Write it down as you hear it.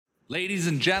Ladies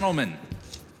and gentlemen,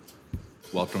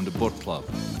 welcome to Book Club.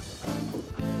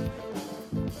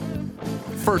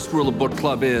 First rule of Book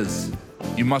Club is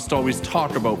you must always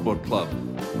talk about Book Club.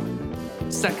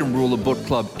 Second rule of Book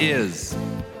Club is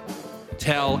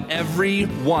tell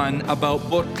everyone about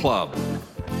Book Club.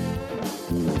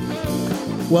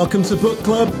 Welcome to Book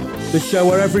Club, the show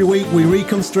where every week we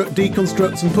reconstruct,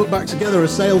 deconstruct and put back together a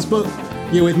sales book.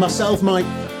 You're with myself, Mike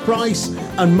Price,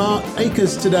 and Mark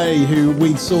Akers today, who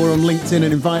we saw on LinkedIn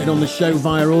and invited on the show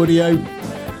via audio.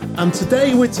 And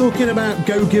today we're talking about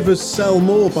Go Givers Sell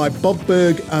More by Bob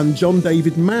Burg and John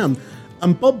David Mann.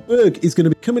 And Bob Burg is going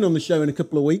to be coming on the show in a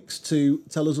couple of weeks to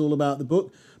tell us all about the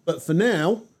book. But for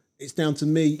now, it's down to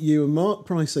me, you and Mark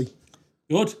Pricey.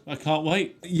 Good, I can't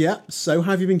wait. Yeah, so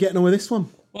how have you been getting on with this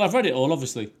one? Well, I've read it all,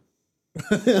 obviously.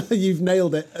 You've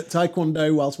nailed it at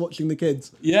Taekwondo whilst watching the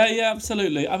kids. Yeah,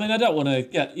 absolutely. I mean, I don't want to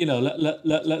get,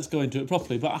 let's go into it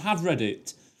properly, but I have read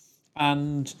it.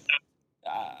 And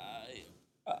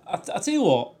I tell you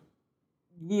what,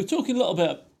 we were talking a little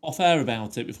bit off air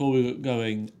about it before we were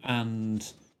going, and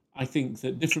I think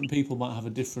that different people might have a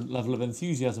different level of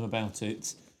enthusiasm about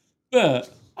it, but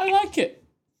I like it.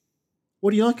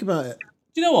 What do you like about it?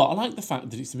 Do you know what? I like the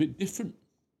fact that it's a bit different.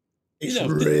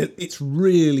 It's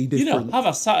really different. Have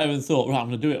I sat here and thought, right, I'm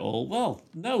going to do it all? Well,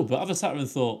 no, but have I sat here and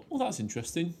thought, well, that's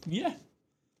interesting. Yeah.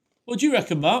 What do you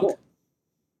reckon, Mark? I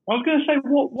was going to say,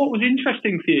 what was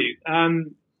interesting for you? I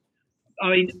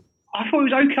mean, I thought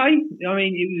it was okay. I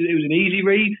mean, it was an easy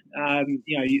read. I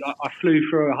flew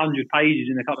through 100 pages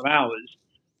in a couple of hours.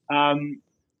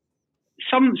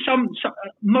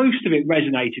 Most of it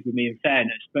resonated with me, in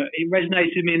fairness, but it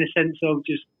resonated with me in a sense of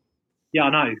just,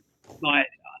 I know, like,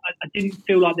 I didn't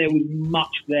feel like there was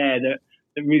much there that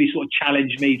really sort of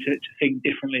challenged me to think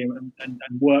differently and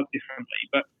work differently.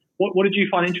 But what did you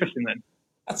find interesting then?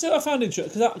 I'd say I found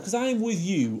interesting because I'm with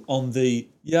you on the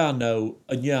no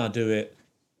and do it,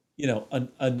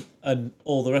 and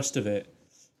all the rest of it.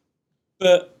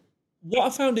 But what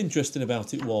I found interesting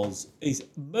about it is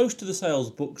most of the sales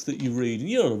books that you read, and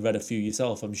you'll have read a few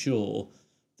yourself, I'm sure.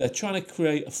 They're trying to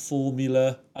create a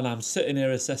formula, and I'm sitting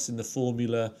here assessing the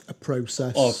formula. A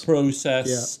process. Or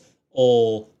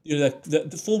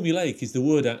the formulaic is the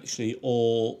word actually,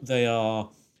 or they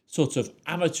are sort of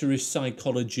amateurish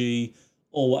psychology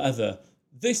or whatever.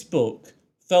 This book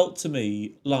felt to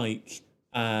me like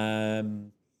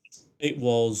it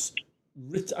was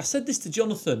written. I said this to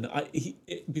Jonathan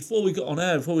before we got on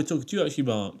air, before we talked to you actually,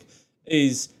 Mark,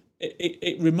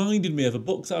 it reminded me of a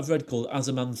book that I've read called As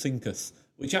a Man Thinketh,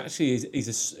 which actually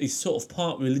is sort of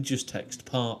part religious text,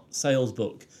 part sales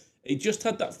book. It just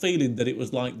had that feeling that it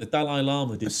was like the Dalai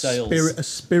Lama did sales. A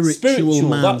spiritual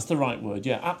man. That's the right word,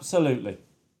 yeah, absolutely.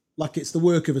 Like it's the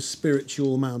work of a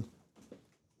spiritual man.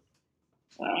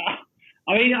 I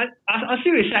mean, I see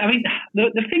what you're saying. I mean,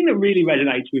 the thing that really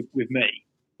resonates with me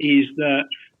is that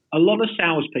a lot of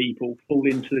salespeople fall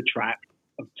into the trap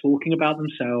of talking about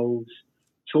themselves,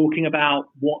 talking about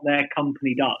what their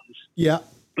company does. Yeah.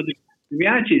 But the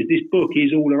reality is this book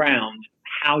is all around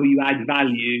how you add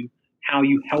value, how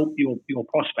you help your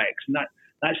prospects. And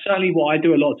that's certainly what I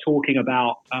do a lot of talking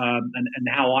about and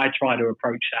how I try to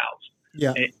approach sales.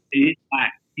 Yeah. It is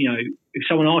that, if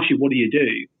someone asks you, what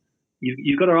do?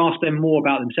 You've got to ask them more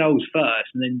about themselves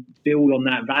first and then build on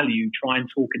that value, try and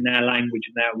talk in their language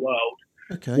and their world.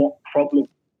 Okay. What problems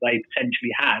they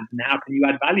potentially have and how can you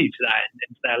add value to that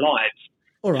into their lives?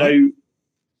 All right. So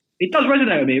it does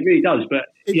resonate with me, it really does. But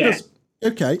it does.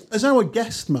 Okay, as our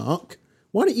guest, Mark,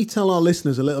 why don't you tell our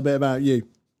listeners a little bit about you?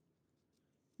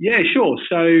 Yeah, sure.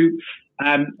 So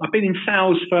I've been in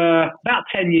sales for about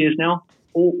 10 years now,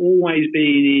 always been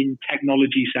in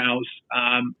technology sales,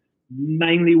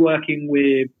 mainly working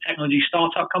with technology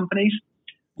startup companies.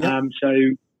 Yep. So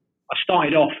I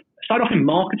started off in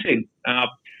marketing,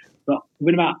 but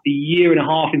within about a year and a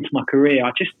half into my career,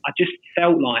 I just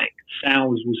felt like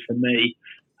sales was for me.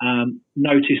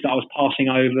 Noticed that I was passing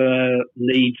over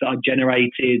leads that I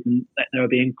generated and that they were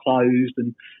being closed,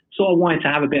 and sort of wanted to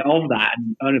have a bit of that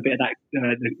and earn a bit of that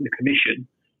the commission.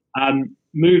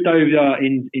 Moved over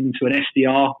into an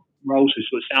SDR role, so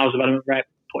sort of sales development rep,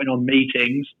 putting on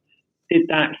meetings. Did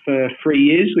that for 3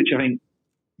 years, which I think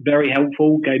very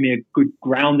helpful. Gave me a good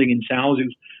grounding in sales. It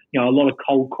was a lot of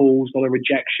cold calls, a lot of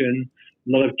rejection,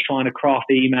 a lot of trying to craft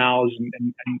emails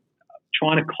and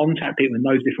trying to contact people in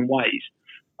those different ways.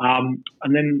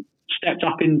 And then stepped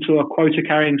up into a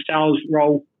quota-carrying sales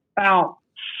role about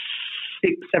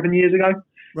 6-7 years ago.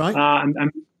 Right.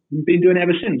 And been doing it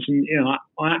ever since. And,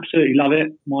 I absolutely love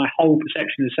it. My whole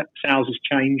perception of sales has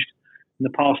changed in the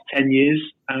past 10 years.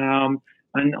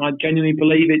 And I genuinely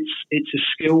believe it's a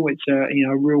skill, it's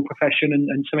a real profession,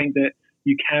 and something that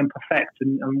you can perfect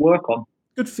and work on.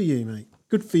 Good for you, mate.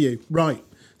 Good for you. Right.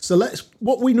 So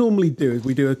what we normally do is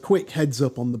we do a quick heads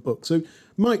up on the book. So,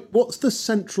 Mike, what's the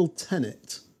central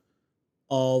tenet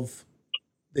of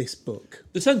this book?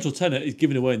 The central tenet is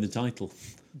given away in the title.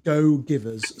 Go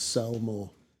givers, sell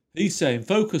more. He's saying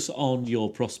focus on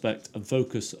your prospect and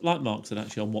focus, like Mark said,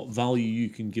 actually on what value you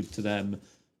can give to them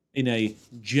in a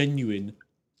genuine,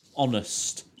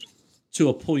 honest, to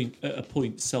a point,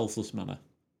 selfless manner.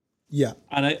 Yeah.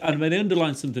 And I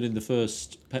underlined something in the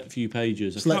first few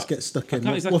pages. So let's get stuck in.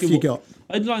 Exactly what have you got?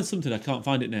 I underlined something, I can't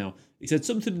find it now. He said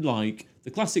something like,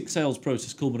 the classic sales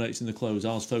process culminates in the close,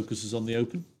 ours focuses on the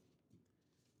open.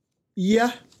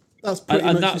 Yeah, that's pretty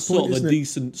much that's the point, sort of a isn't it?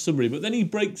 decent summary. But then he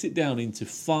breaks it down into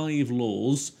 5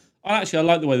 laws. I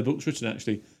like the way the book's written,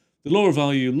 actually. The law of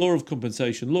value, law of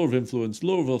compensation, law of influence,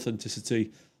 law of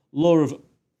authenticity, law of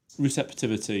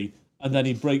receptivity, and then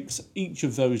he breaks each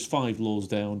of those 5 laws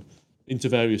down into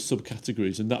various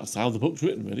subcategories, and that's how the book's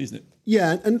written, really, isn't it?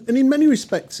 Yeah, and in many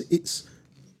respects,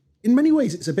 in many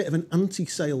ways, it's a bit of an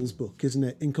anti-sales book, isn't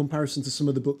it, in comparison to some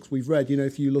of the books we've read. You know,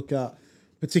 if you look at,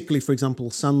 particularly, for example,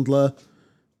 Sandler,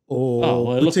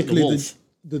 or particularly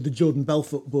the Jordan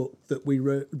Belfort book that we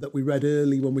read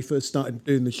early when we first started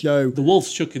doing the show. The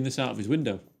wolf's chucking this out of his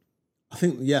window. I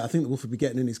think the wolf would be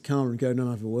getting in his car and going, "Don't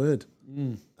have a word."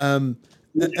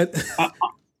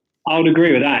 I would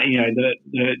agree with that. You know,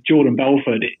 the Jordan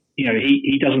Belfort,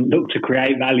 he doesn't look to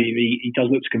create value. He does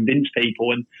look to convince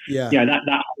people. And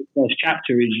that first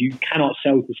chapter is you cannot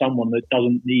sell to someone that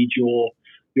doesn't need your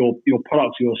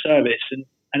product or your service.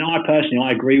 And I personally,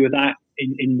 I agree with that.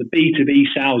 In the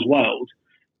B2B sales world,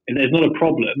 if there's not a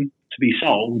problem to be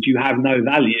solved, you have no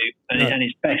value, and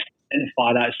it's best to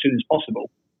identify that as soon as possible.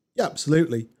 Yeah,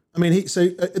 absolutely. I mean,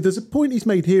 there's a point he's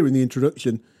made here in the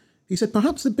introduction. He said,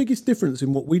 perhaps the biggest difference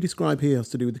in what we describe here has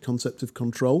to do with the concept of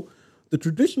control. The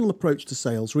traditional approach to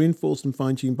sales, reinforced and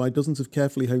fine-tuned by dozens of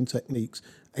carefully honed techniques,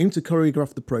 aim to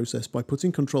choreograph the process by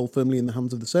putting control firmly in the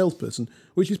hands of the salesperson,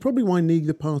 which is probably why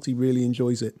neither party really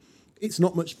enjoys it. It's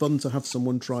not much fun to have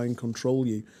someone try and control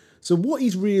you. So what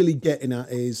he's really getting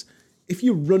at is, if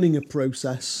you're running a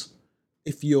process,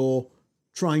 if you're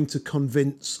trying to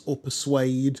convince or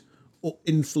persuade or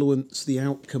influence the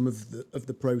outcome of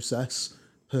the process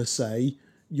per se,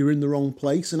 you're in the wrong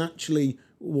place. And actually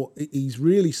what he's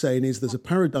really saying is there's a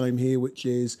paradigm here, which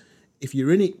is if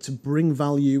you're in it to bring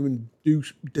value and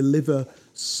deliver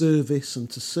service and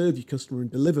to serve your customer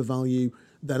and deliver value,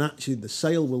 then actually the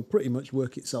sale will pretty much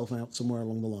work itself out somewhere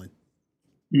along the line.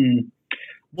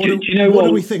 What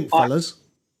do we think, fellas?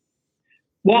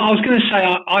 Well, I was going to say,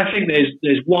 I think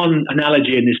there's one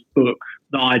analogy in this book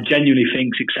that I genuinely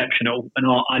think is exceptional, and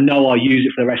I know I'll use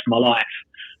it for the rest of my life.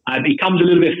 He comes a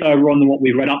little bit further on than what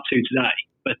we've read up to today,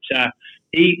 but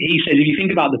he says, if you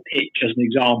think about the pitch as an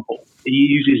example, he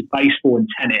uses baseball and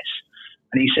tennis,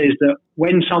 and he says that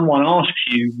when someone asks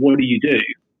you, what do you do?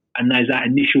 And there's that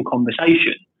initial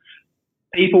conversation,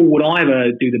 people would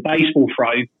either do the baseball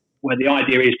throw, where the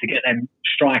idea is to get them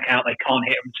strike out, they can't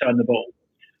hit and return the ball.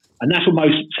 And that's what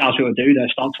most salespeople do. They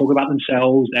start talking about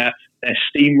themselves, they're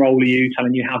steamroller you,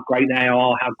 telling you how great they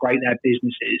are, how great their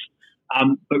business is.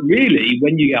 But really,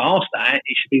 when you get asked that,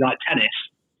 it should be like tennis.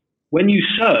 When you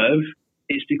serve,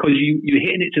 it's because you're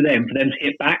hitting it to them for them to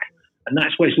hit back. And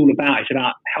that's what it's all about. It's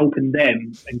about helping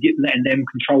them and letting them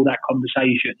control that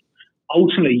conversation.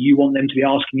 Ultimately, you want them to be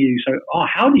asking you, so,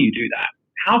 how do you do that?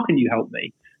 How can you help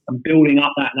me? And building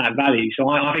up that value. So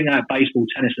I think that baseball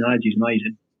tennis analogy is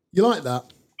amazing. You like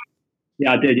that?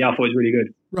 Yeah, I did. Yeah, I thought it was really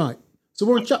good. Right. So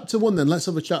we're on chapter 1 then. Let's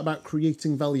have a chat about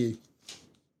creating value.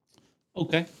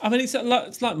 Okay. I mean, it's like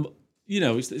it's like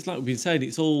we've been saying.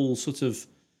 It's all sort of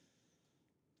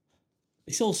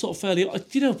fairly. Part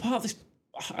of this,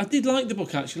 I did like the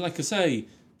book actually. Like I say,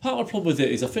 part of the problem with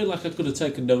it is I feel like I could have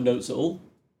taken no notes at all.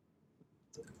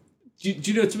 Do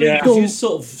you know what I mean? Yeah. You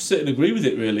sort of sit and agree with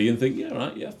it really, and think,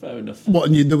 fair enough.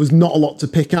 There was not a lot to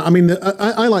pick out. I mean,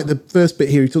 I like the first bit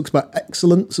here. He talks about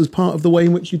excellence as part of the way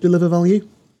in which you deliver value.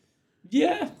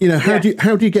 Yeah. How do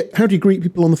you greet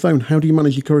people on the phone? How do you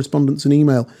manage your correspondence and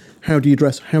email? How do you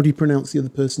pronounce the other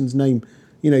person's name?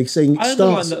 Saying it I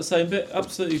underline that same bit,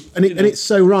 absolutely. And it's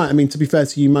so right. I mean, to be fair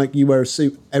to you, Mike, you wear a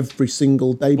suit every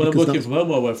single day. When I'm working from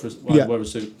home, I wear a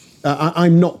suit.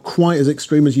 I'm not quite as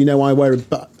extreme as I wear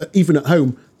but even at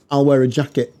home, I'll wear a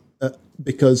jacket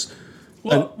because...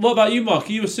 What about you, Mark?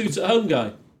 Are you a suit at home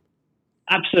guy?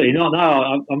 Absolutely not.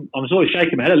 No, I'm sort of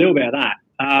shaking my head a little bit at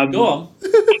that. Go on.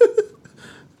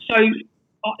 So,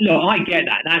 look, I get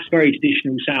that. That's very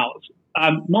traditional sales.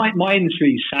 My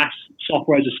industry is SaaS,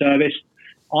 software as a service.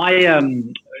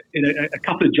 In a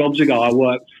couple of jobs ago, I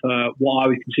worked for what I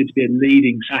would consider to be a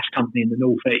leading SaaS company in the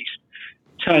Northeast.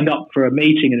 Turned up for a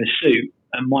meeting in a suit,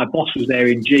 and my boss was there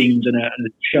in jeans and a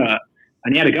shirt,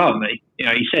 and he had a go at me.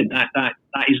 He said that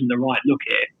isn't the right look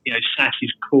here. SaaS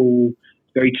is cool,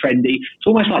 very trendy. It's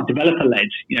almost like developer led.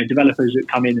 Developers that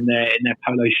come in their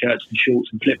polo shirts and shorts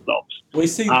and flip flops. Well,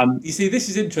 you see, this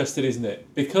is interesting, isn't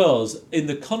it? Because in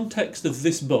the context of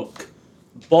this book,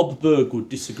 Bob Berg would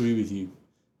disagree with you.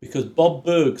 Because Bob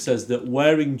Berg says that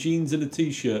wearing jeans and a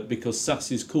t-shirt because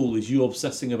SaaS is cool is you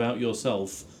obsessing about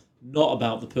yourself, not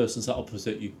about the person sat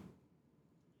opposite you.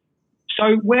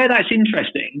 So where that's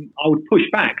interesting, I would push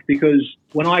back, because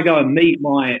when I go and meet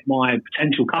my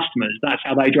potential customers, that's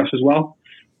how they dress as well.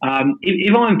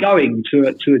 If I'm going to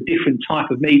a different type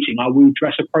of meeting, I will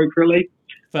dress appropriately.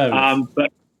 Fair enough.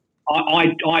 But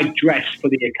I dress for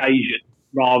the occasion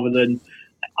rather than...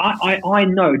 I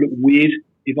know it looked weird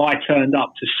if I turned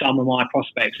up to some of my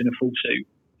prospects in a full suit.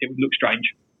 It would look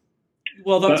strange.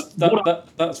 Well,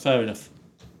 that's fair enough.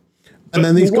 And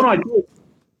then these what I do...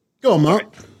 Go on, Mark.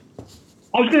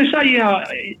 I was going to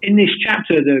say, in this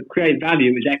chapter, the create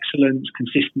value is excellence,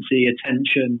 consistency,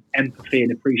 attention, empathy,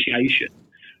 and appreciation.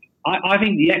 I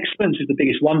think the excellence is the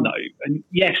biggest one, though. And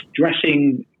yes,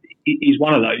 dressing is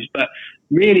one of those. But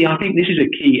really, I think this is a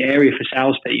key area for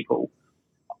salespeople.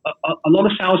 A lot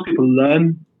of salespeople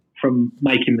learn from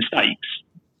making mistakes,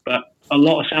 but a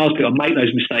lot of salespeople make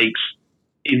those mistakes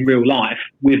in real life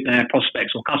with their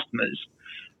prospects or customers.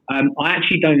 I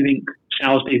actually don't think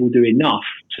salespeople do enough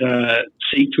to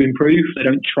seek to improve. They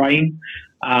don't train.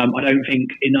 I don't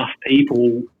think enough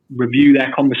people review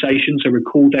their conversations, so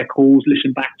record their calls,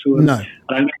 listen back to them. No.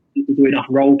 I don't think people do enough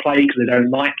role play because they don't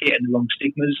like it and the wrong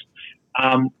stigmas.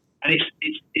 And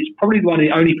it's probably one of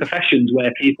the only professions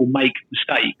where people make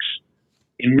mistakes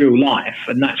in real life,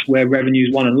 and that's where revenue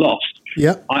is won and lost.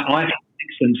 Yeah. I think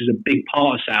excellence is a big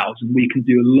part of sales, and we can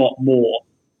do a lot more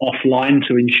offline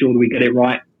to ensure that we get it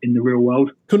right in the real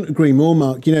world. Couldn't agree more,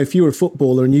 Mark. If you were a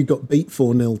footballer and you got beat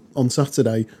 4-0 on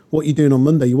Saturday, what are you doing on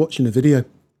Monday? You're watching a video.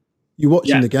 You're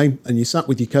watching the game, and you sat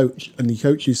with your coach, and your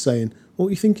coach is saying, what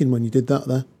were you thinking when you did that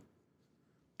there?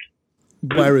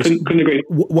 Couldn't agree.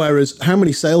 Whereas how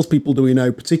many salespeople do we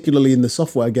know, particularly in the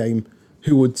software game,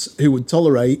 who would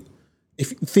tolerate,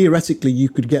 if theoretically you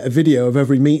could get a video of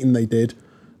every meeting they did,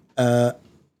 and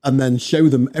then show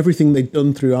them everything they'd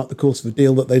done throughout the course of a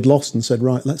deal that they'd lost, and said,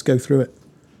 right, let's go through it.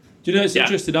 Do you know, it's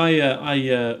interesting.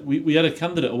 We had a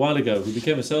candidate a while ago who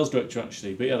became a sales director,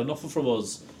 actually, but he had an offer from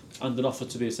us and an offer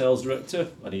to be a sales director,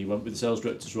 and he went with the sales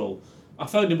director's role. I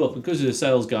phoned him up, and because he's a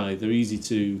sales guy, they're easy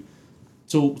to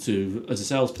talk to as a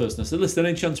salesperson. I said, listen,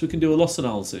 any chance we can do a loss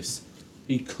analysis?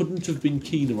 He couldn't have been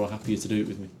keener or happier to do it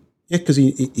with me. Yeah, because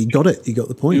he got it. He got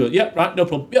the point. He goes, yeah, right, no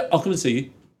problem. Yeah, I'll come and see you.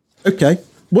 Okay.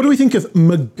 What do we think of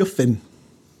MacGuffin?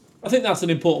 I think that's an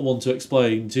important one to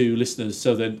explain to listeners.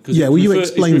 So then, because will you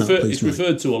explain that, please? It's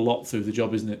referred to a lot through the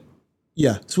job, isn't it?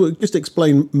 Yeah. So just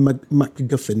explain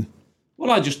MacGuffin.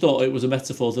 Well, I just thought it was a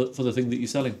metaphor for the thing that you're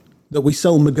selling. That we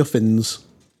sell MacGuffins.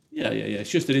 Yeah. It's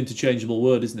just an interchangeable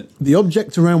word, isn't it? The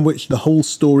object around which the whole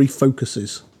story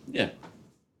focuses. Yeah.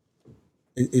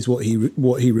 Is what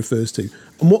he refers to.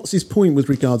 And what's his point with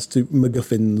regards to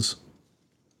MacGuffins?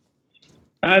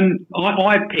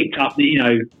 I picked up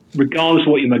that, regardless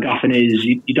of what your MacGuffin is,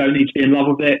 you don't need to be in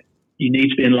love with it. You need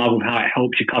to be in love with how it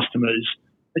helps your customers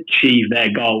achieve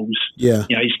their goals. Yeah.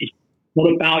 It's not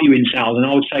about you in sales. And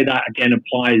I would say that, again,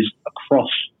 applies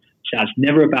across sales. It's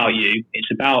never about you. It's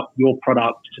about your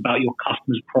product. It's about your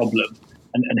customer's problem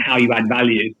and how you add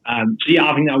value. I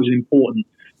think that was an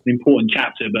important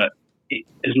chapter, but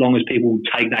as long as people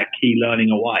take that key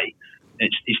learning away,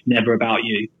 it's never about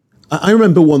you. I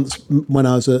remember once when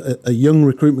I was a young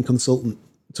recruitment consultant,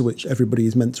 to which everybody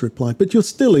is meant to reply, but you're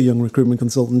still a young recruitment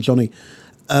consultant, Johnny.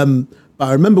 But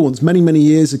I remember once, many, many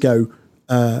years ago,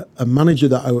 a manager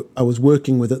that I was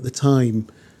working with at the time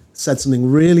said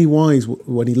something really wise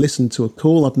when he listened to a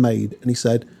call I'd made. And he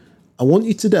said, I want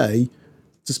you today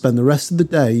to spend the rest of the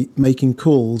day making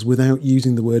calls without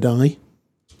using the word I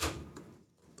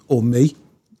or me.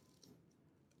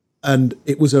 And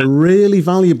it was a really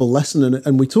valuable lesson.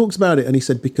 And we talked about it. And he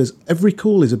said, because every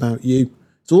call is about you.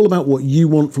 It's all about what you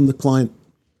want from the client.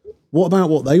 What about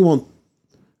what they want?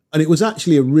 And it was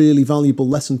actually a really valuable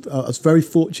lesson. I was very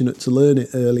fortunate to learn it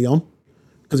early on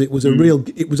because it was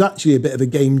it was actually a bit of a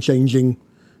game-changing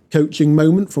coaching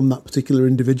moment from that particular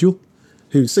individual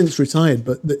who's since retired,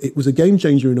 but it was a game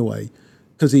changer in a way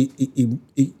because he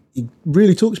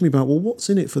really talked to me about, well, what's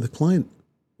in it for the client?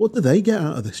 What do they get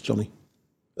out of this, Johnny?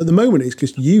 At the moment, it's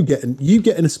just you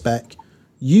getting a spec,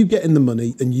 you getting the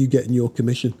money, and you getting your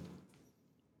commission.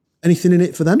 anything in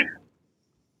it for them.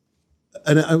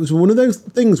 And it was one of those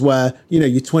things where,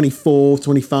 you're 24,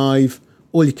 25,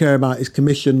 all you care about is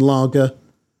commission, lager,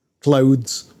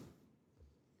 clothes.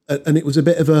 And it was a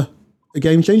bit of a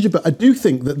game changer. But I do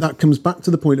think that comes back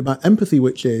to the point about empathy,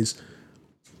 which is,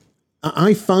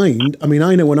 I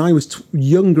know when I was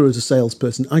younger as a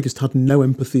salesperson, I just had no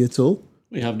empathy at all.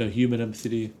 We have no human empathy,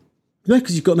 do you? No,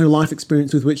 because you've got no life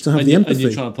experience with which to have the empathy. And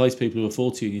you're trying to place people who are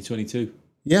 40 and you're 22.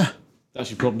 Yeah. That's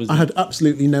your problem, isn't I had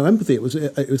absolutely no empathy. It was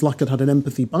like I'd had an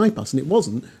empathy bypass, and it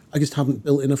wasn't. I just hadn't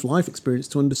built enough life experience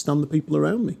to understand the people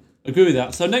around me. Agree with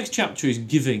that. So next chapter is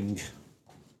giving.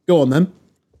 Go on, then.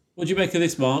 What do you make of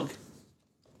this, Mark?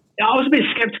 I was a bit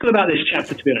sceptical about this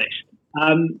chapter, to be honest.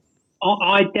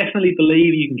 I definitely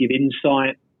believe you can give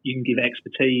insight, you can give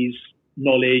expertise,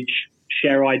 knowledge,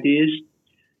 share ideas.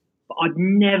 But I'd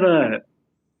never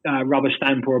rubber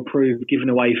stamp or approve giving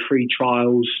away free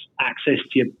trials, access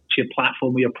to your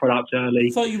platform or your product early.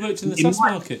 I thought you worked in the SaaS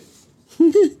market.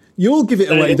 You all give it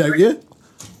away, don't you?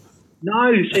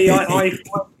 No, see, I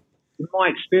in my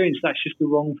experience, that's just the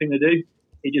wrong thing to do.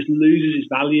 It just loses its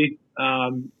value. I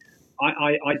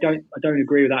don't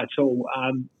agree with that at all.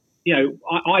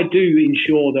 I do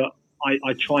ensure that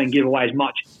I try and give away as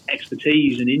much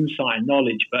expertise and insight and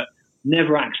knowledge, but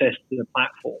never access to the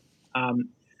platform.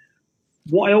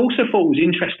 What I also thought was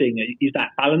interesting is that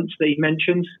balance that he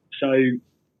mentioned. So,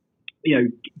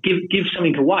 give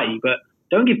something away, but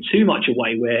don't give too much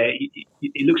away where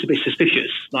it looks a bit suspicious,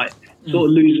 like sort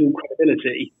of lose all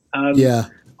credibility. Yeah.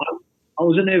 I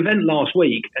was at an event last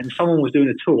week and someone was doing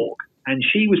a talk and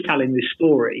she was telling this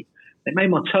story. It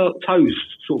made my toes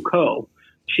sort of curl.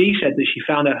 She said that she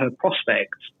found out her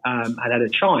prospect had a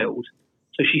child.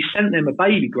 So she sent them a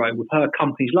baby grown with her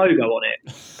company's logo on it.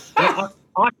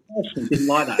 I personally didn't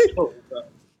like that at all,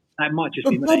 but that might just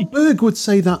be me. Bob Berg would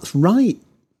say that's right.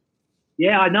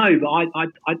 Yeah, I know, but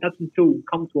I doesn't feel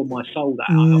comfortable in my soul that.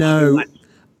 No.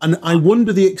 And I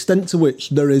wonder the extent to which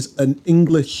there is an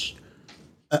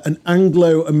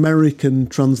Anglo-American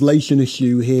translation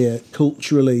issue here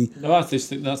culturally. No, I just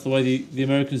think that's the way the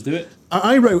Americans do it.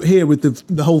 I wrote here with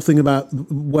the whole thing about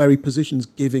where he positions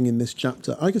giving in this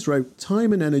chapter. I just wrote,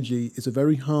 time and energy is a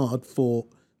very hard fought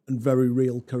and very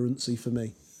real currency for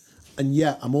me. And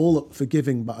yeah, I'm all up for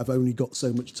giving, but I've only got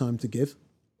so much time to give.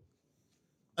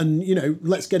 And,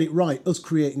 let's get it right. Us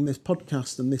creating this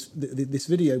podcast and this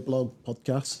video blog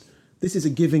podcast, this is a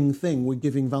giving thing. We're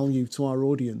giving value to our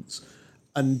audience.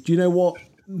 And do you know what,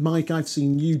 Mike? I've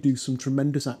seen you do some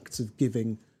tremendous acts of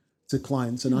giving to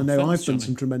clients. And I know I've done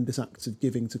some tremendous acts of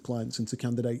giving to clients and to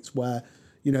candidates where,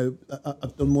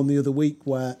 I've done one the other week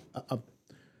where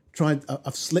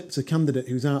I've slipped a candidate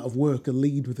who's out of work a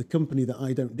lead with a company that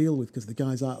I don't deal with because the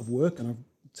guy's out of work, and I've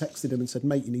texted him and said,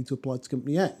 mate, you need to apply to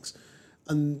company X.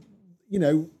 And,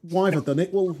 why have I done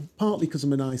it? Well, partly because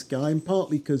I'm a nice guy and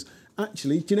partly because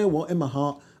actually, do you know what? In my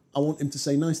heart, I want him to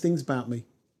say nice things about me.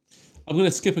 I'm going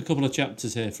to skip a couple of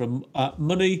chapters here from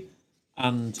Money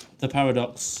and the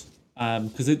Paradox.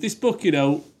 Because this book,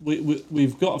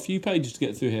 we've got a few pages to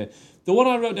get through here. The one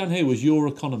I wrote down here was Your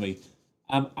Economy.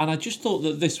 And I just thought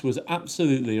that this was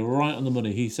absolutely right on the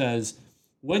money. He says,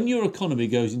 when your economy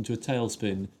goes into a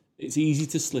tailspin, it's easy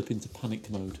to slip into panic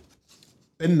mode.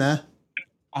 Been there.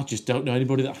 I just don't know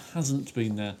anybody that hasn't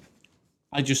been there.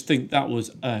 I just think that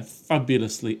was a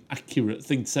fabulously accurate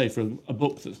thing to say for a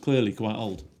book that's clearly quite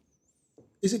old.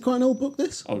 Is it quite an old book,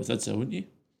 this? I would have said so, wouldn't you?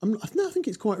 I think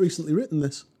it's quite recently written,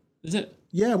 this. Is it?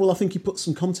 Yeah, well, I think he put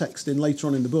some context in later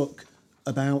on in the book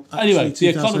about anyway, the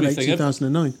economy thing,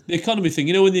 2009. The economy thing.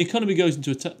 When the economy goes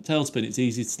into a tailspin, it's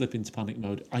easy to slip into panic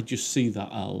mode. I just see that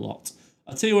a lot.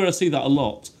 I'll tell you where I see that a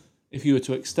lot. If you were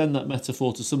to extend that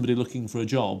metaphor to somebody looking for a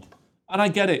job, and I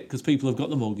get it because people have got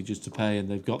the mortgages to pay and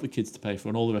they've got the kids to pay for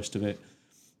and all the rest of it,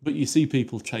 but you see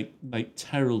people make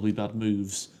terribly bad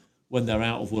moves when they're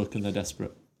out of work and they're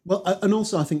desperate. Well, and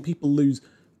also I think people lose,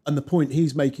 and the point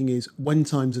he's making is when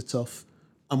times are tough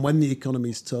and when the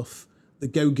economy's tough, the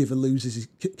go-giver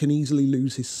can easily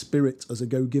lose his spirit as a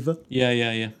go-giver.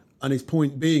 Yeah. And his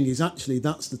point being is actually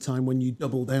that's the time when you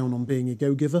double down on being a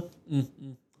go-giver.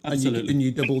 Absolutely. And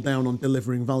you double down on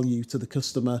delivering value to the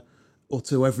customer or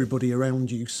to everybody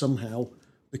around you somehow,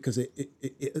 because it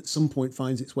at some point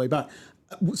finds its way back.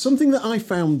 Something that I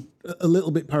found a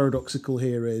little bit paradoxical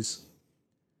here is,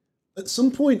 at some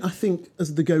point, I think,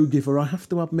 as the go-giver, I have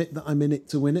to admit that I'm in it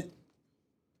to win it.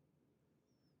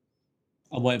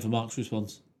 I'm waiting for Mark's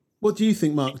response. What do you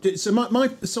think, Mark?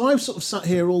 So I've sort of sat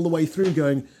here all the way through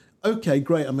going, okay,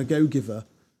 great, I'm a go-giver,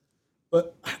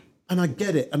 and I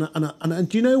get it, and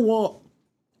do you know what?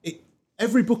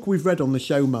 Every book we've read on the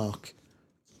show, Mark,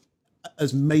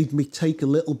 has made me take a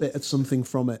little bit of something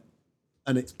from it.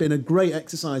 And it's been a great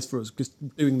exercise for us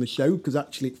just doing the show, because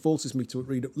actually it forces me to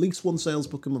read at least one sales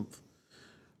book a month.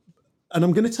 And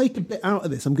I'm going to take a bit out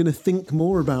of this. I'm going to think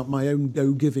more about my own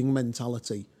go-giving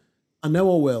mentality. I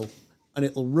know I will, and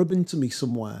it'll rub into me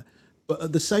somewhere. But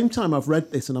at the same time, I've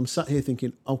read this and I'm sat here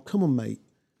thinking, oh, come on, mate.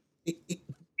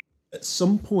 At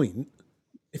some point,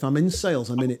 if I'm in sales,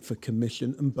 I'm in it for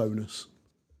commission and bonus.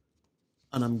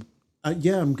 And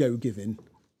I'm go-giving,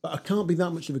 but I can't be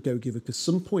that much of a go-giver, because at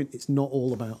some point it's not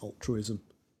all about altruism.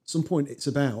 At some point it's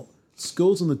about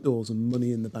scores on the doors and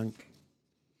money in the bank.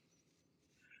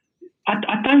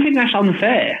 I don't think that's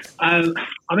unfair. I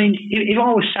mean, if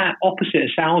I was sat opposite a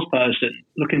salesperson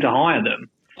looking to hire them...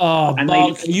 Oh,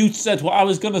 Mark, you said what I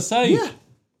was going to say. Yeah.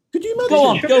 Could you imagine? Go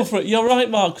on, go for it. You're right,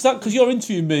 Mark, because you're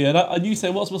interviewing me, and you say,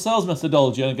 what's my sales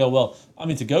methodology? And I go, well, I'm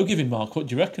into go-giving, Mark. What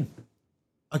do you reckon?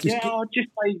 I'd just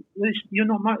say, you're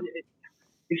not...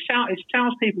 If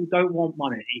salespeople don't want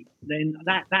money, then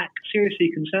that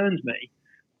seriously concerns me.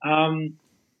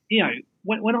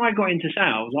 When I got into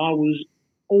sales, I was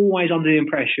always under the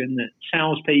impression that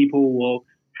salespeople will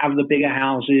have the bigger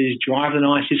houses, drive the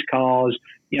nicest cars.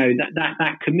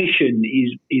 That commission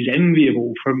is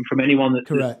enviable from anyone that's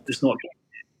not getting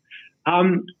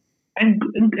it.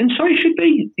 And so it should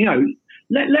be.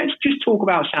 Let's just talk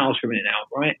about sales for a minute now,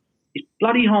 right? It's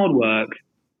bloody hard work.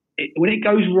 When it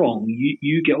goes wrong,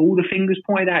 you get all the fingers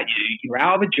pointed at you. You're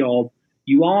out of a job.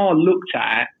 You are looked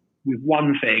at with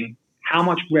one thing: how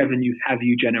much revenue have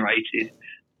you generated?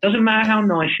 Doesn't matter how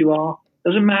nice you are.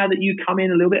 Doesn't matter that you come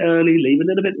in a little bit early, leave a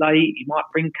little bit late. You might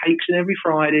bring cakes in every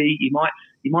Friday. You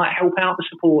might help out the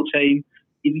support team.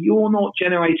 If you're not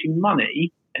generating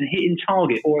money and hitting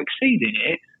target or exceeding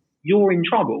it, you're in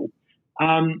trouble.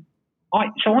 I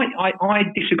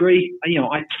disagree.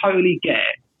 I totally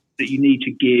get that you need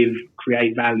to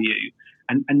create value,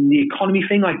 and the economy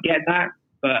thing. I get that,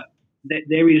 but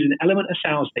there is an element of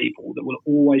salespeople that will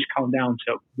always come down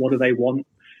to what do they want.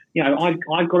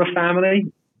 I've got a family.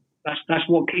 That's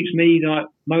what keeps me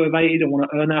motivated. I want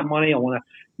to earn that money. I want to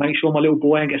make sure my little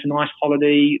boy gets a nice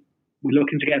holiday. We're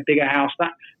looking to get a bigger house.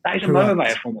 That is a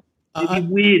motivator for me. It's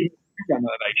weird, that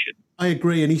motivation. I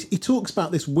agree, and he talks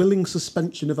about this willing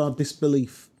suspension of our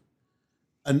disbelief.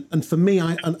 And for me,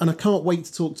 I can't wait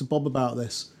to talk to Bob about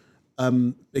this,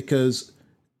 because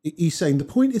he's saying the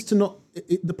point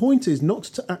is not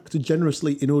to act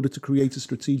generously in order to create a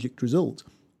strategic result.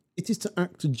 It is to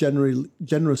act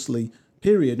generously,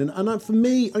 period. And for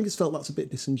me, I just felt that's a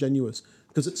bit disingenuous,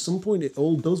 because at some point it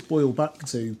all does boil back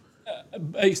to...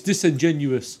 It's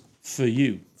disingenuous for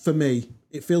you. For me.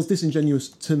 It feels disingenuous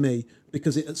to me,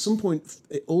 because at some point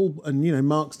it all, and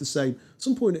Mark's the same, at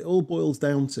some point it all boils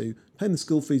down to paying the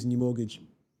school fees and your mortgage.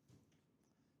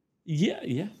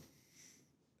 Yeah.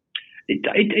 It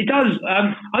does.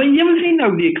 The other thing, though,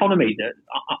 with the economy, that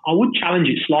I would challenge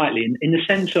it slightly in the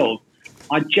sense of,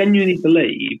 I genuinely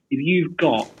believe if you've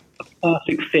got a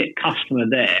perfect fit customer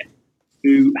there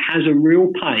who has a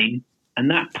real pain, and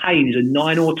that pain is a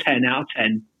 9 or 10 out of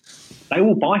 10, they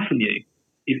will buy from you.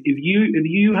 If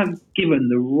you have given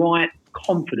the right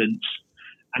confidence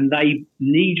and they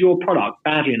need your product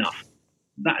badly enough,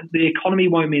 that the economy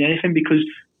won't mean anything, because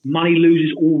money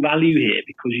loses all value here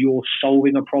because you're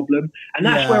solving a problem. And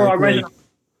that's where I resonate.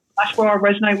 That's where I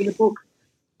resonate with the book.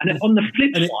 And on the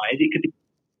flip side, it could be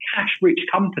a cash-rich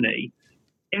company.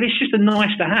 If it's just a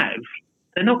nice to have,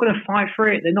 they're not going to fight for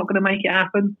it. They're not going to make it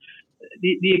happen.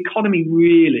 The economy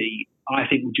really, I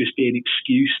think, will just be an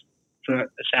excuse for a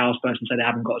salesperson to say they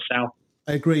haven't got a sale.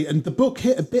 I agree. And the book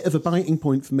hit a bit of a biting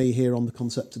point for me here on the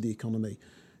concept of the economy.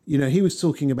 He was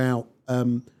talking about,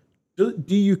 do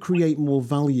you create more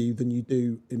value than you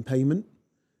do in payment?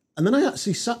 And then I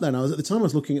actually sat there, and at the time I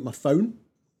was looking at my phone,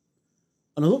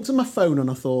 and I looked at my phone and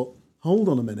I thought, hold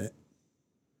on a minute.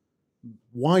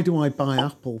 Why do I buy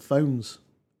Apple phones?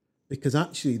 Because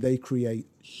actually they create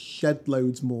shed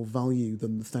loads more value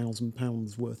than the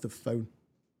 £1,000 worth of phone.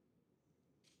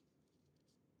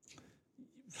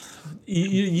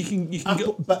 You can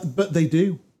Apple, but they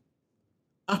do.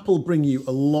 Apple bring you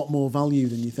a lot more value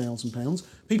than your £1,000.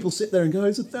 People sit there and go,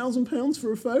 it's £1,000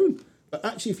 for a phone. But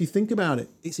actually, if you think about it,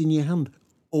 it's in your hand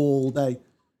all day.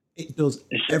 It does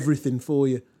everything for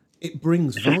you. It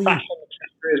brings value. It's a fashion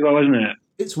accessory as well, isn't it?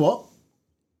 It's what?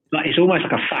 It's almost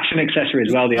like a fashion accessory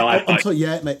as well, the iPhone.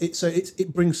 Yeah, mate.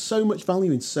 It brings so much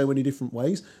value in so many different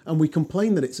ways. And we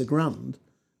complain that it's £1,000.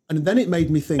 And then it made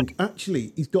me think,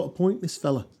 actually, he's got a point, this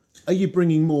fella. Are you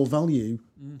bringing more value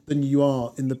than you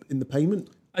are in the payment?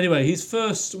 Anyway,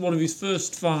 one of his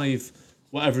first 5,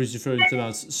 whatever he's referring to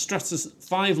as,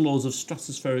 5 laws of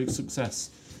stratospheric success,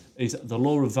 is the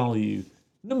law of value.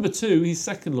 Number 2, his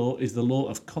second law is the law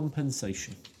of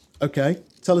compensation. Okay,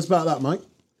 tell us about that, Mike.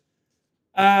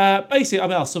 Basically,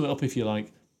 I'll sum it up if you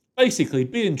like. Basically,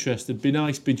 be interested, be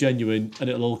nice, be genuine, and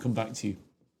it'll all come back to you.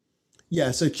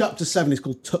 Yeah, so chapter 7 is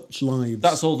called Touch Lives.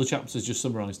 That's all the chapters just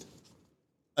summarised.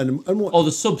 And what? Or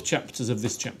the sub-chapters of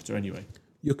this chapter, anyway.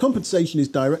 Your compensation is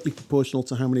directly proportional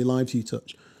to how many lives you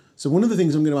touch. So one of the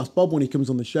things I'm going to ask Bob when he comes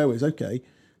on the show is, okay,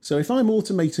 so if I'm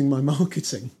automating my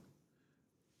marketing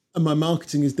and my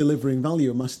marketing is delivering value,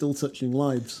 am I still touching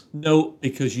lives? No,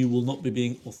 because you will not be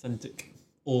being authentic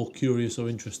or curious or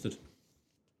interested.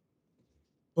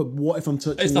 But what if I'm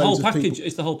touching It's the whole loads of package. people?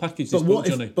 It's the whole package, But this what book,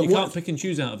 if- Johnny. but You what can't if- pick and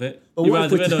choose out of it. But You're what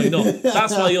either if in or you're not.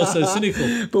 That's why you're so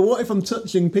cynical. But what if I'm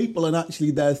touching people and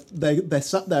actually they're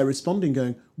sat there responding,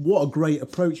 going, "What a great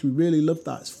approach! We really love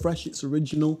that. It's fresh. It's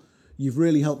original. You've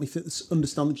really helped me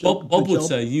understand the job." Bob the would job."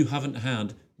 say you haven't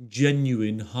had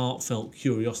genuine, heartfelt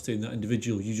curiosity in that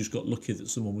individual. You just got lucky that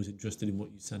someone was interested in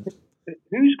what you sent.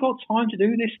 Who's got time to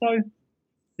do this though?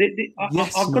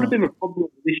 Yes, I've got a Mark. bit of a problem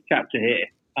with this chapter here.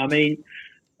 I mean,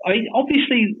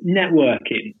 obviously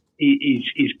networking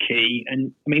is key,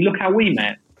 and I mean, look how we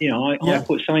met. You know, I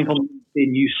put something on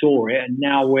LinkedIn, you saw it, and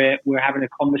now we're having a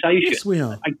conversation. Yes, we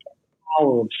are. I get the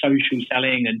power of social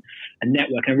selling and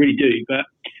networking, I really do. But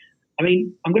I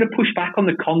mean, I'm going to push back on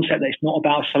the concept that it's not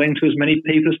about selling to as many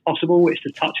people as possible; it's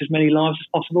to touch as many lives as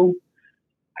possible.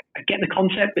 I get the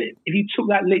concept, but if you took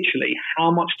that literally, how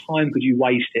much time could you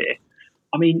waste here?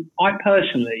 I mean, I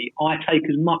take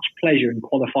as much pleasure in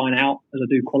qualifying out as I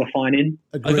do qualifying in.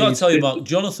 I've got to tell you, Mark,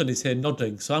 Jonathan is here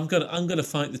nodding, so I'm gonna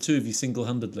fight the two of you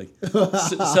single-handedly.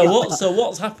 So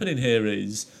what's happening here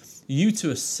is you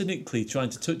two are cynically trying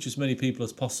to touch as many people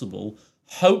as possible,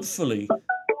 hopefully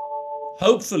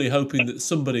hoping that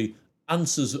somebody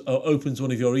answers or opens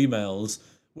one of your emails.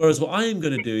 Whereas what I am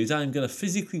going to do is I am going to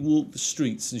physically walk the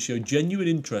streets and show genuine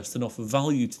interest and offer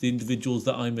value to the individuals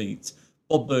that I meet.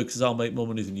 Bob Berg says I'll make more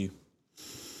money than you.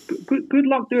 Good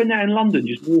luck doing that in London,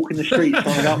 just walking the streets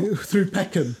signing up. through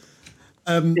Peckham.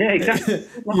 Yeah, exactly.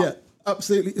 Yeah,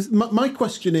 absolutely. My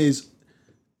question is,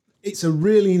 it's a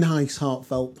really nice,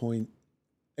 heartfelt point.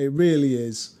 It really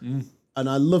is. And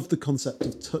I love the concept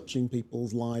of touching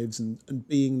people's lives and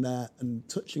being there and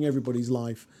touching everybody's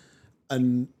life.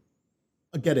 And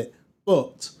I get it.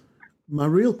 But my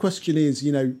real question is,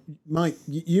 you know, Mike,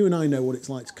 you and I know what it's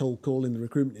like to cold call in the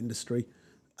recruitment industry.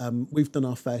 We've done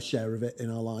our fair share of it in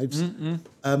our lives.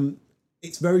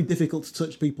 It's very difficult to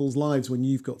touch people's lives when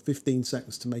you've got 15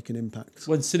 seconds to make an impact.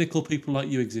 When cynical people like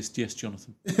you exist, yes,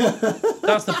 Jonathan.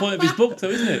 That's the point of his book, though,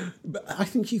 isn't it? But I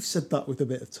think you've said that with a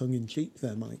bit of tongue-in-cheek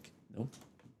there, Mike. No.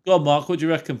 Go on, Mark, what do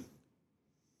you reckon?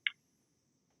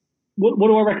 What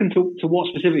do I reckon to what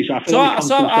specifically?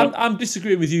 I'm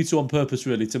disagreeing with you two on purpose,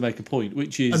 really, to make a point,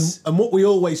 which is... And what we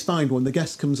always find when the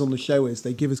guest comes on the show is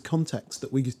they give us context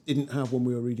that we just didn't have when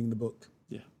we were reading the book.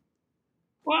 Yeah.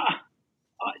 Well,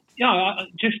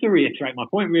 just to reiterate my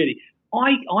point, really,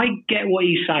 I get what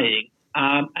he's saying.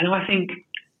 And I think,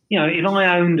 you know, if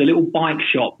I owned a little bike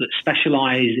shop that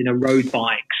specialised in road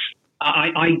bikes,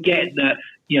 I get that,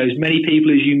 you know, as many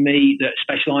people as you meet that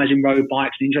specialise in road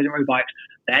bikes, and interested in road bikes,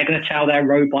 they're going to tell their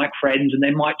road bike friends and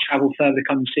they might travel further to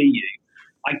come and see you.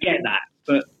 I get that.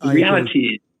 But the reality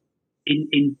is,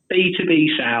 in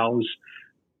B2B sales,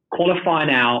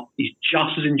 qualifying out is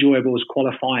just as enjoyable as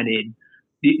qualifying in.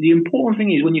 The important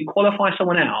thing is when you qualify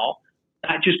someone out,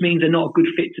 that just means they're not a good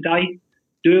fit today.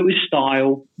 Do it with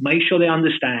style, make sure they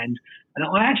understand. And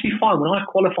I actually find when I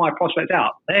qualify a prospect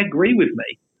out, they agree with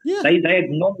me. Yeah. They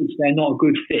acknowledge they're not a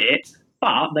good fit,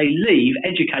 but they leave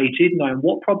educated, knowing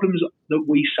what problems that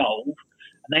we solve,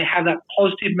 and they have that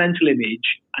positive mental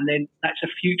image, and then that's a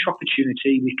future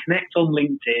opportunity. We connect on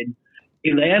LinkedIn.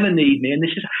 If they ever need me, and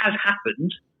this has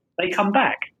happened, they come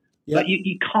back. Yeah. But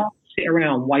you can't sit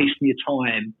around wasting your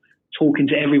time talking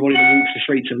to everybody that walks the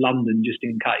streets of London just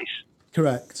in case.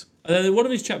 Correct. And then one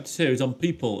of his chapters here is on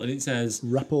people, and it says,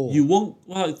 Rapport. you want,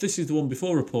 well, this is the one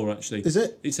before rapport, actually. Is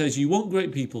it? It says, you want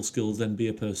great people skills, then be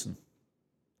a person.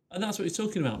 And that's what he's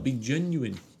talking about, be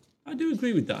genuine. I do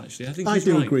agree with that, actually. I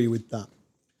do agree with that.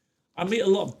 I meet a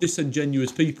lot of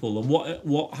disingenuous people, and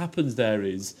what happens there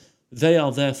is they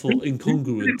are therefore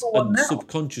incongruent, and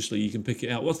subconsciously you can pick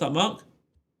it out. What's that, Mark?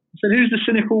 So who's the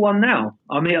cynical one now?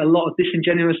 I meet a lot of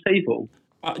disingenuous people.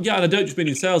 Yeah, and I don't just mean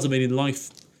in sales, I mean in life.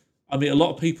 I mean a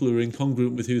lot of people who are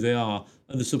incongruent with who they are,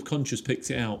 and the subconscious picks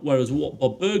it out. Whereas what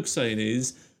Bob Berg's saying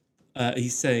is,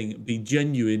 he's saying be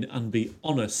genuine and be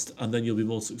honest, and then you'll be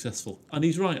more successful. And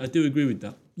he's right. I do agree with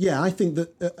that. Yeah, I think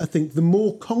the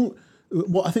more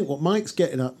what Mike's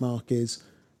getting at, Mark, is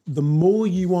the more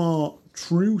you are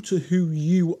true to who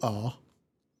you are,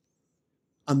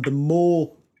 and the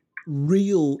more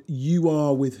real you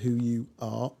are with who you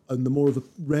are, and the more of a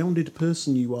rounded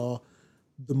person you are,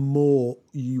 the more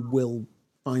you will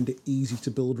find it easy to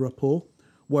build rapport.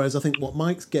 Whereas I think what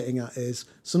Mike's getting at is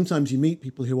sometimes you meet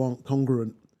people who aren't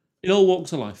congruent. In all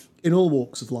walks of life. In all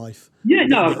walks of life. Yeah,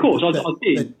 no, of course.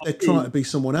 They're trying to be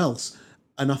someone else.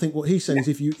 And I think what he's saying is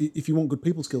if you want good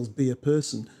people skills, be a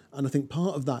person. And I think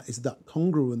part of that is that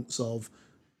congruence of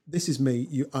this is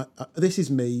me, this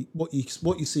is me, what you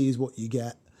see is what you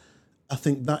get. I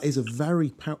think that is a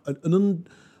very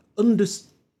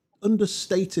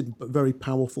understated but very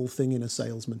powerful thing in a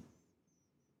salesman.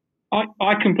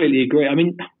 I completely agree. I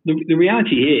mean, the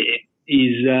reality here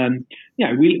is,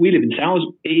 we live in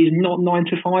sales. It is not 9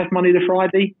 to 5, Monday to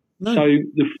Friday. No. So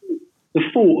the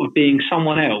thought of being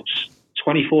someone else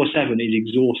 24/7 is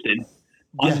exhausting.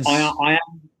 Yes. I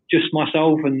am just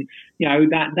myself, and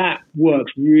that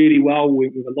works really well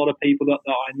with a lot of people that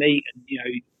I meet, and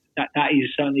that is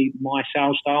certainly my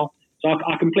sales style. So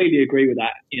I completely agree with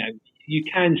that. You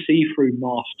can see through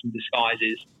masks and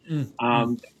disguises.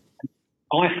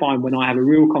 I find when I have a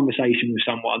real conversation with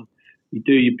someone,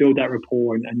 you build that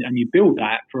rapport and you build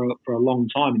that for a long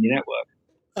time in your network.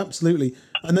 Absolutely.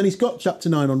 And then he's got chapter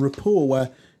 9 on rapport,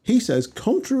 where he says,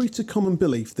 contrary to common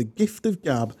belief, the gift of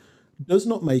gab does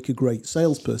not make a great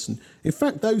salesperson. In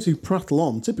fact, those who prattle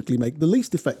on typically make the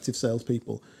least effective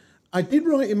salespeople. I did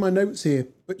write in my notes here,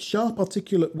 but sharp,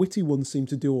 articulate, witty ones seem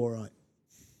to do all right.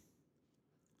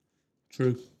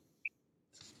 True.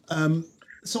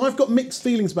 So I've got mixed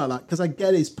feelings about that because I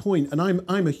get his point, and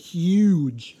I'm a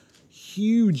huge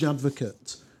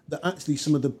advocate that actually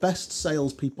some of the best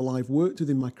salespeople I've worked with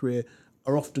in my career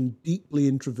are often deeply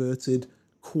introverted,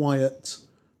 quiet,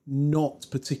 not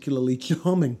particularly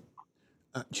charming,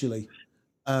 actually.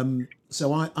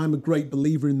 So I'm a great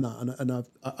believer in that, and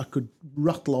I could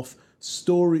rattle off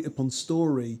story upon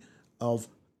story of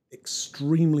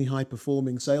extremely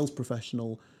high-performing sales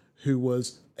professional who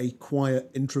was a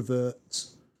quiet introvert,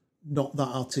 not that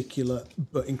articulate,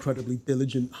 but incredibly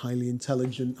diligent, highly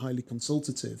intelligent, highly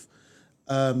consultative.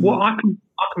 Well, I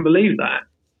can believe that.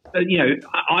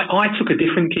 I took a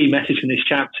different key message from this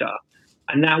chapter,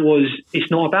 and that was,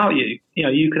 it's not about you.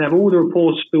 You can have all the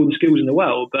rapport building skills in the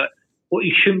world, but what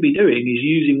you shouldn't be doing is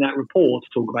using that rapport to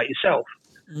talk about yourself.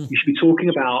 You should be talking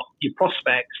about your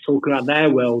prospects, talking about their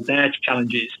world, their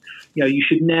challenges. You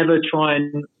should never try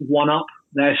and one-up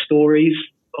their stories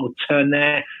or turn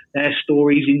their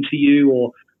stories into you,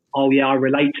 or, oh yeah, I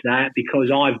relate to that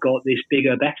because I've got this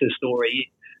bigger, better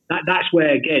story. That's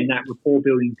where, again, that rapport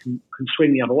building can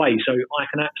swing the other way. So I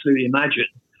can absolutely imagine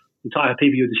the type of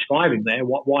people you're describing there,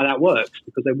 why that works,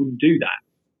 because they wouldn't do that.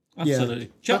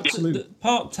 Absolutely. Yeah, absolutely.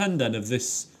 Part 10 then of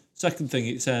this second thing,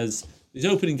 it says, this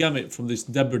opening gamut from this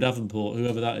Deborah Davenport,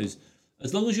 whoever that is,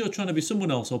 as long as you're trying to be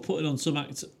someone else or putting on some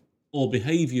act or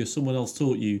behaviour someone else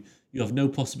taught you, you have no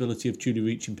possibility of truly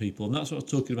reaching people. And that's what I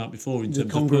was talking about before in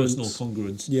terms of personal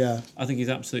congruence. Yeah. I think he's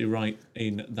absolutely right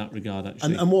in that regard,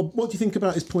 actually. And what do you think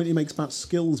about his point he makes about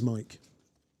skills, Mike?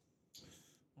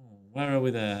 Where are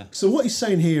we there? So what he's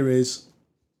saying here is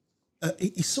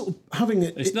he's sort of having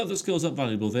it. It's not that skills aren't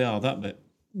valuable, they are, that bit.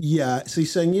 Yeah. So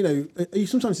he's saying, he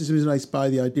sometimes is resonated by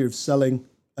the idea of selling.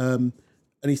 And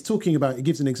he's talking about, he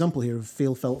gives an example here of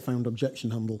feel, felt, found,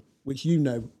 objection handle, which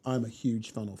I'm a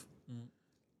huge fan of.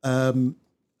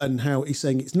 And how he's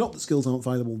saying it's not that skills aren't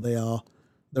valuable, they are.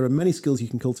 There are many skills you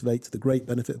can cultivate to the great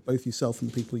benefit of both yourself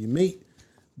and the people you meet.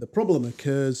 The problem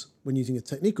occurs when using a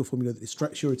technical formula that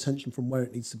distracts your attention from where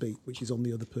it needs to be, which is on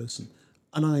the other person.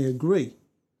 And I agree.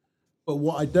 But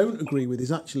what I don't agree with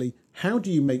is actually, how do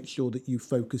you make sure that you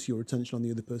focus your attention on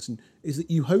the other person? Is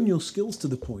that you hone your skills to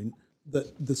the point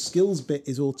that the skills bit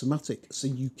is automatic, so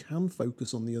you can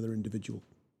focus on the other individual.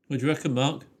 What do you reckon,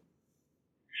 Mark?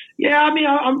 Yeah, I mean,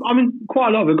 I'm in quite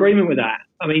a lot of agreement with that.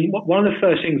 I mean, one of the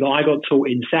first things that I got taught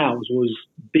in sales was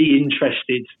be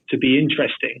interested to be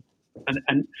interesting.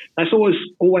 And that's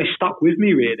always stuck with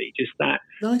me, really, just that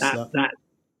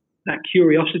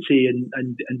curiosity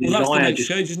and desire. Well, that's the next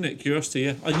stage, isn't it? Curiosity,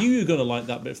 yeah. I knew you were going to like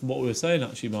that bit from what we were saying,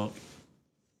 actually, Mark.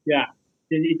 Yeah,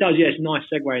 it does, yeah. It's a nice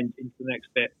segue into the next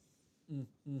bit.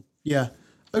 Mm-hmm. Yeah,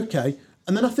 okay.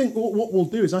 And then I think what we'll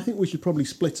do is I think we should probably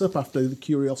split up after the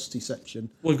curiosity section.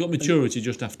 Well, we've got maturity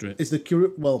just after it. Is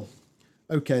the well,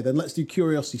 okay, then let's do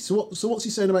curiosity. So what's he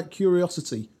saying about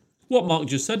curiosity? What Mark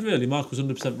just said, really. Mark was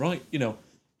 100% right.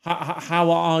 How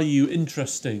are you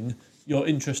interesting? You're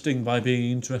interesting by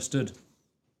being interested.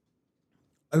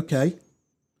 Okay.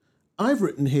 I've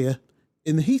written here,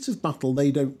 in the heat of battle,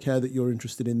 they don't care that you're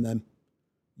interested in them.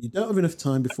 You don't have enough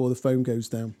time before the phone goes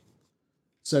down.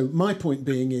 So my point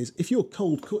being is, if you're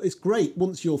cold, it's great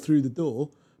once you're through the door.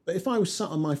 But if I was sat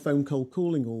on my phone cold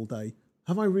calling all day,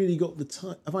 have I really got the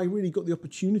time? Have I really got the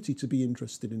opportunity to be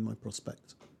interested in my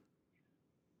prospect?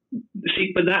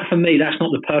 See, but that for me, that's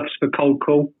not the purpose of a cold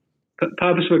call. The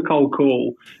purpose of a cold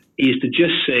call is to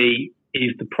just see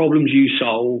if the problems you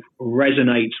solve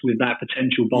resonates with that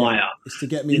potential buyer. Yeah, it's to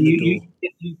get me in the door.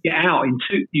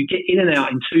 You get in and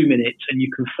out in 2 minutes, and you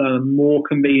confirm more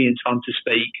convenient time to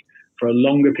speak for a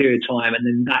longer period of time, and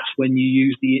then that's when you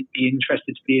use the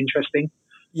interested to be interesting.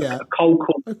 Yeah, a cold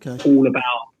call is all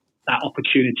about that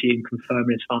opportunity and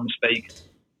confirming it's time to speak.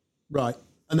 Right,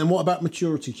 and then what about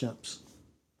maturity, chaps?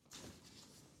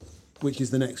 Which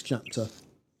is the next chapter.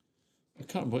 I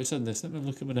can't remember what it said in this. Let me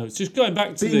look at my notes. Just going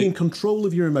back to being in control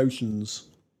of your emotions.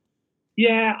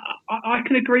 Yeah, I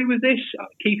can agree with this.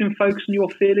 Keeping focus on your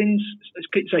feelings.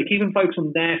 Sorry, keeping focus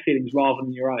on their feelings rather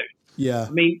than your own. Yeah.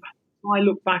 I mean, if I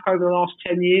look back over the last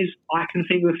 10 years, I can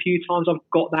think of a few times I've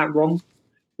got that wrong.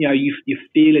 You know, you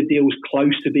feel a deal's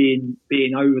close to being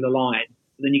over the line,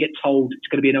 but then you get told it's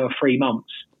going to be another 3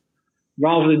 months.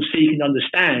 Rather than seeking to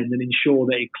understand and ensure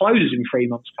that it closes in 3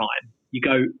 months' time, you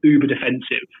go uber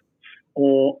defensive.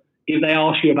 Or if they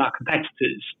ask you about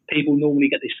competitors, people normally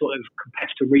get this sort of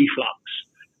competitor reflux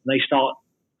and they start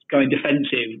going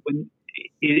defensive. When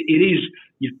it is,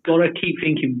 you've got to keep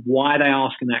thinking, why are they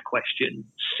asking that question?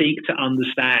 Seek to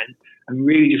understand and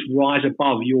really just rise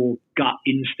above your gut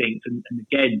instinct. And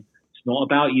again, it's not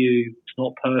about you, it's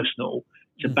not personal,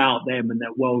 it's about them and they're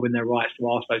well within their rights to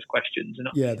ask those questions. And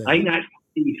I think that's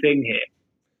the key thing here.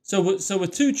 So we're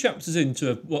 2 chapters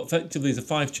into what effectively is a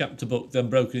 5-chapter book, then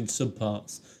broken into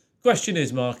subparts. Question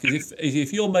is, Mark,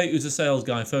 if your mate who's a sales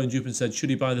guy phoned you up and said,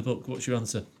 should he buy the book, what's your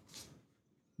answer?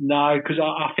 No, because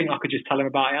I think I could just tell him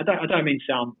about it. I don't mean to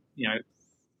sound,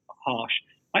 harsh.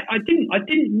 I didn't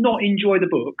not enjoy the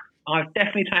book. I've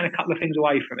definitely taken a couple of things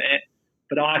away from it,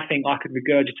 but I think I could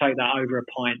regurgitate that over a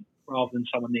pint rather than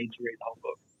someone needing to read the whole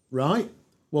book. Right.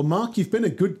 Well, Mark, you've been a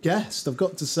good guest, I've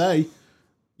got to say.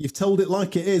 You've told it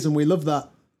like it is, and we love that.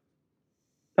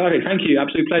 Perfect. Thank you.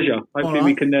 Absolute pleasure. Hopefully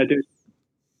we can do it.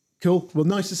 Cool. Well,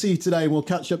 nice to see you today. We'll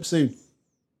catch up soon.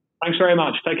 Thanks very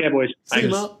much. Take care, boys. See you,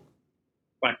 Mark.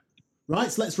 Bye.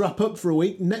 Right, so let's wrap up for a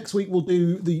week. Next week, we'll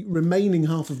do the remaining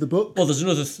half of the book. Well, there's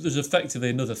effectively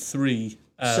another 3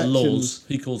 laws.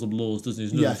 He calls them laws, doesn't he?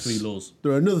 There's another 3 laws.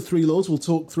 There are another 3 laws. We'll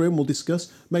talk through and we'll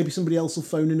discuss. Maybe somebody else will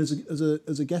phone in as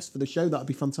a guest for the show. That'd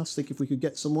be fantastic if we could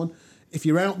get someone. If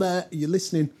you're out there, you're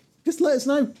listening, just let us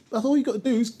know. That's all you got to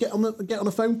do is get on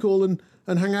a phone call and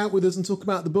hang out with us and talk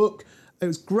about the book. It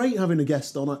was great having a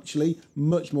guest on, actually.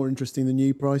 Much more interesting than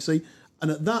you, Pricey.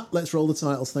 And at that, let's roll the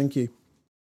titles. Thank you.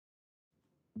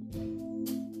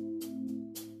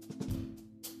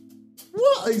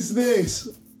 What is this?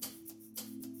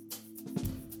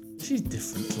 She's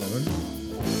different, Lauren.